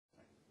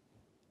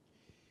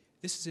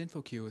This is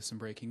InfoQ with some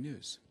breaking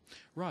news.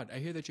 Rod, I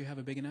hear that you have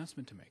a big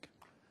announcement to make.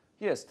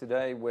 Yes,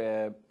 today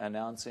we're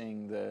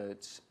announcing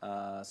that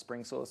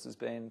SpringSource has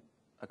been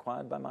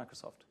acquired by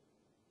Microsoft.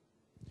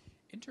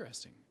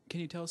 Interesting. Can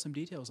you tell us some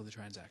details of the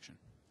transaction?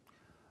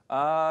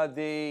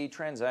 The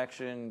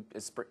transaction,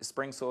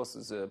 SpringSource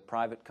is a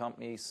private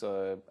company,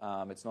 so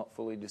it's not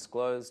fully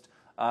disclosed.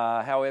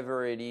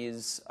 However, it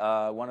is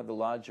one of the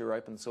larger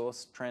open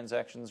source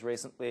transactions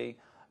recently,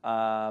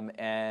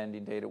 and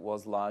indeed it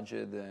was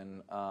larger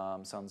than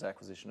Sun's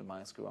acquisition of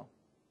MySQL.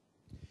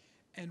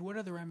 And what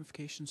are the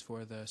ramifications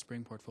for the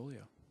Spring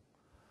portfolio?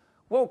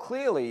 Well,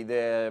 clearly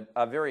there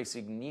are very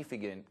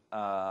significant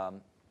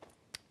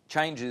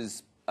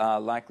changes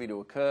likely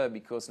to occur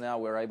because now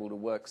we're able to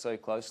work so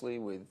closely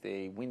with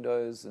the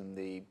Windows and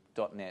the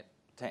 .NET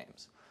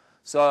teams.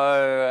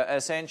 So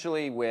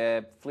essentially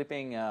we're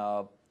flipping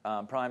our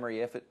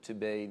primary effort to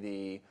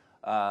be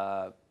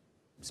the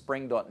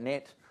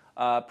Spring.NET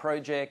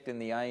project,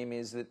 and the aim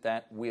is that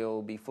that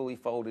will be fully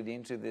folded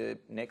into the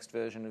next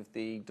version of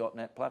the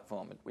 .NET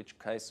platform, in which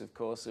case, of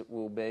course, it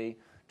will be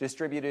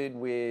distributed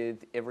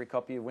with every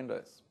copy of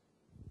Windows.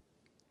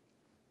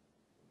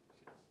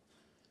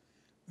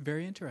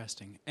 Very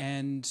interesting.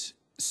 And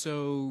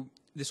so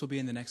this will be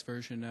in the next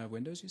version of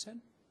Windows, you said?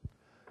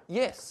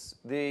 Yes.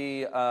 We're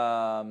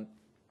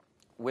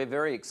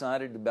very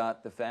excited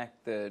about the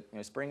fact that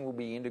Spring will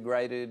be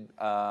integrated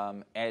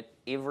at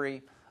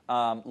every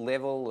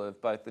level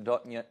of both the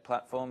 .NET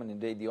platform and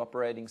indeed the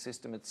operating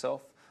system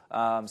itself.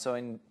 So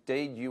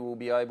indeed you will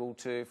be able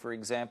to, for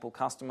example,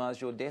 customize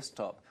your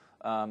desktop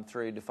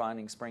through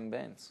defining Spring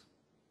bands.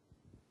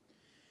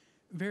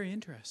 Very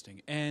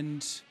interesting.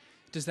 And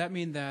does that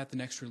mean that the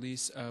next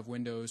release of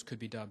Windows could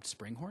be dubbed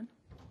Springhorn?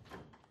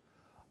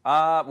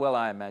 Well,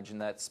 I imagine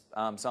that's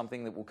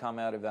something that will come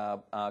out of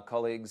our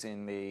colleagues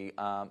in the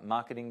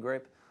marketing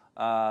group,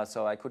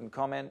 so I couldn't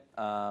comment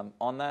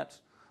on that.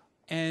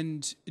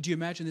 And do you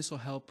imagine this will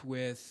help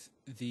with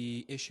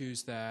the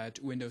issues that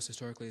Windows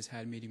historically has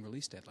had meeting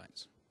release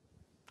deadlines?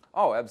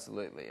 Oh,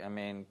 absolutely. I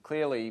mean,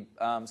 clearly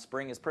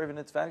Spring has proven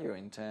its value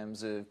in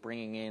terms of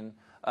bringing in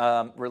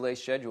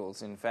release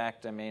schedules. In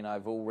fact, I mean,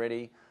 I've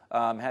already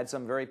had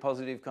some very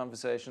positive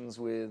conversations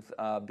with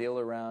Bill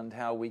around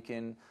how we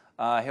can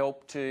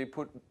help to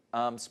put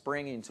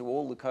Spring into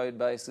all the code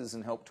bases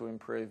and help to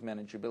improve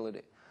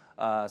manageability.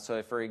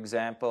 So for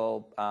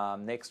example,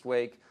 next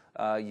week,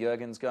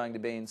 Jürgen's going to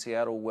be in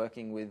Seattle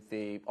working with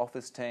the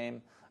Office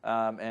team,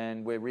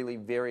 and we're really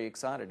very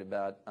excited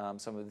about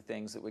some of the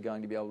things that we're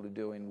going to be able to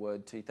do in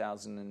Word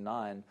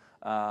 2009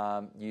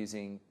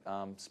 using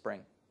Spring.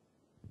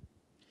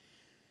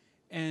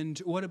 And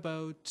what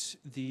about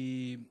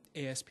the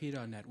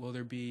ASP.NET? Will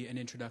there be an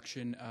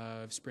introduction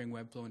of Spring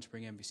Webflow and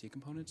Spring MVC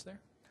components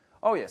there?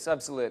 Oh yes,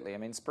 absolutely. I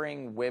mean,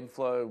 Spring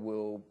Webflow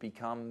will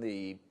become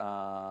the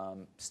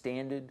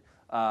standard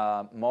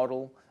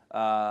model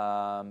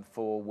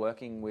for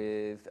working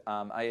with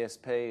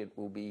ASP. It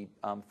will be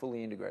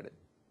fully integrated.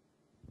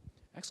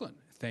 Excellent.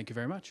 Thank you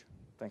very much.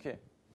 Thank you.